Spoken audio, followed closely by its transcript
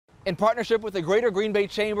In partnership with the Greater Green Bay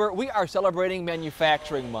Chamber, we are celebrating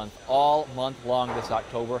Manufacturing Month all month long this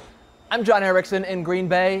October. I'm John Erickson in Green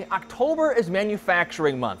Bay. October is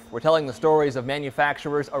Manufacturing Month. We're telling the stories of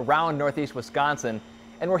manufacturers around Northeast Wisconsin,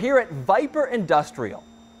 and we're here at Vyper Industrial.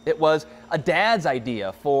 It was a dad's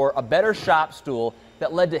idea for a better shop stool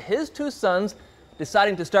that led to his two sons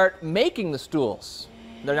deciding to start making the stools.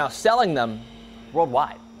 They're now selling them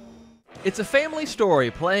worldwide. It's a family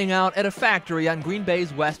story playing out at a factory on Green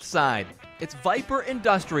Bay's west side. It's Vyper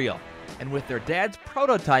Industrial, and with their dad's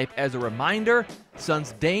prototype as a reminder,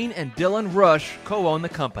 sons Dane and Dylan Rush co-own the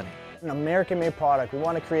company. An American-made product. We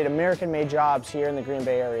want to create American-made jobs here in the Green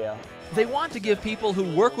Bay area. They want to give people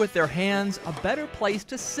who work with their hands a better place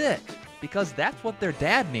to sit, because that's what their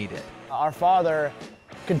dad needed. Our father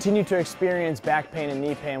continued to experience back pain and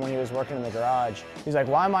knee pain when he was working in the garage. He's like,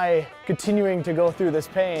 why am I continuing to go through this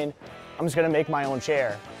pain? I'm just going to make my own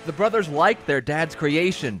chair. The brothers liked their dad's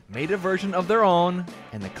creation, made a version of their own,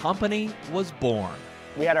 and the company was born.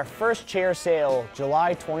 We had our first chair sale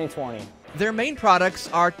July 2020. Their main products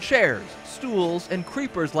are chairs, stools, and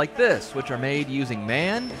creepers like this, which are made using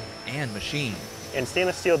man and machine. And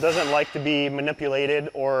stainless steel doesn't like to be manipulated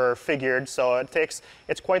or figured, so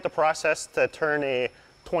it's quite the process to turn a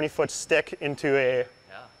 20-foot stick into a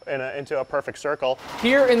perfect circle.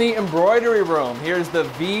 Here in the embroidery room, here's the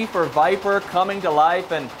V for Vyper coming to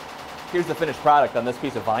life, and here's the finished product on this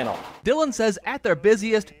piece of vinyl. Dylan says at their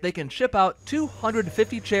busiest, they can ship out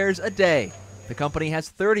 250 chairs a day. The company has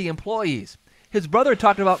 30 employees. His brother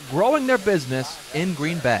talked about growing their business in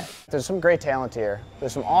Green Bay. There's some great talent here.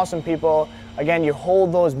 There's some awesome people. Again, you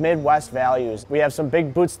hold those Midwest values. We have some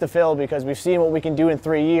big boots to fill because we've seen what we can do in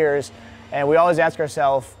 3 years, and we always ask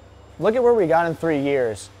ourselves, look at where we got in 3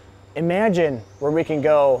 years. Imagine where we can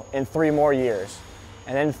go in 3 more years,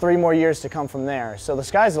 and then 3 more years to come from there. So the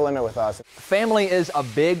sky's the limit with us. Family is a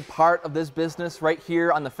big part of this business. Right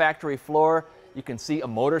here on the factory floor, you can see a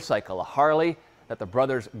motorcycle, a Harley, that the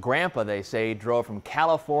brothers' grandpa, they say, drove from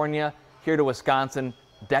California here to Wisconsin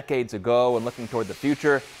decades ago, and looking toward the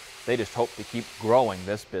future, they just hope to keep growing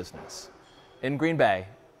this business. In Green Bay,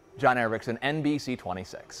 John Erickson, NBC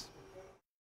 26.